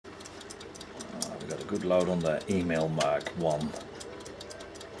got a good load on the email Mark 1.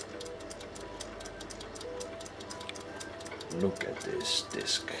 Look at this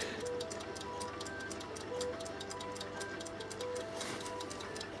disc.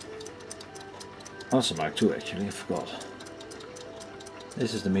 Also Mark 2 actually, I forgot.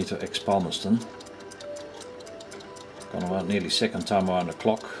 This is the meter X Palmerston. Gone about nearly second time around the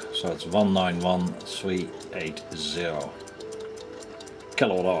clock, so it's 191380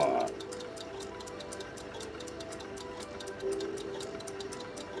 kilowatt hour.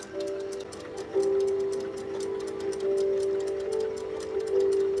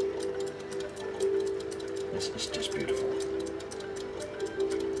 This is just beautiful.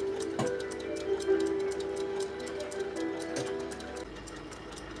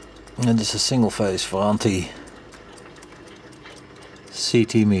 And this is a single phase Ferraris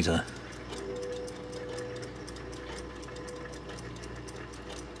CT meter.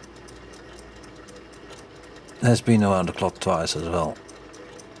 Has been around the clock twice as well.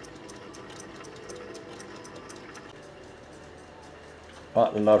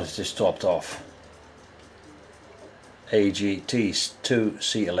 But the load is just topped off.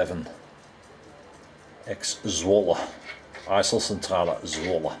 AGT2C11 X Zwolle, IJsselcentrale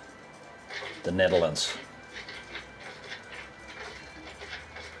Zwolle, the Netherlands.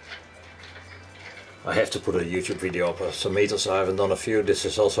 I have to put a YouTube video up of some meters. I haven't done a few. This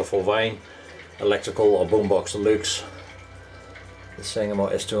is also for Wayne, electrical or boombox deluxe. The Sangamo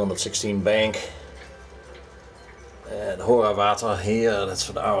S216 bank. And Watthour here, that's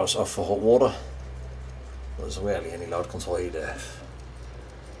for the hours off for hot water. There's rarely any load control here. The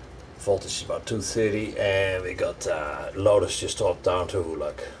voltage is about 230 and we got load is just dropped down to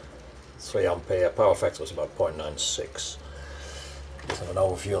like 3 ampere. Power factor is about 0.96. Let's have an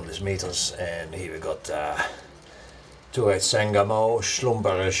overview on these meters, and here we got 28 Sangamo,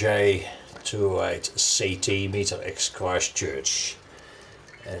 Schlumberger 28 CT meter X Christchurch,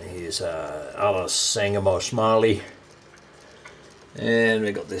 and here's other Sangamo Smiley, and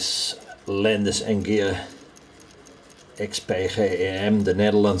we got this Landis&Gyr XPGM, the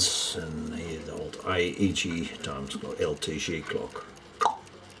Netherlands, and here's the old IEG times LTG clock.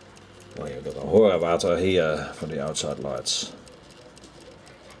 Well, you've got a Watthour here for the outside lights.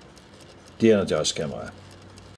 De-energized camera.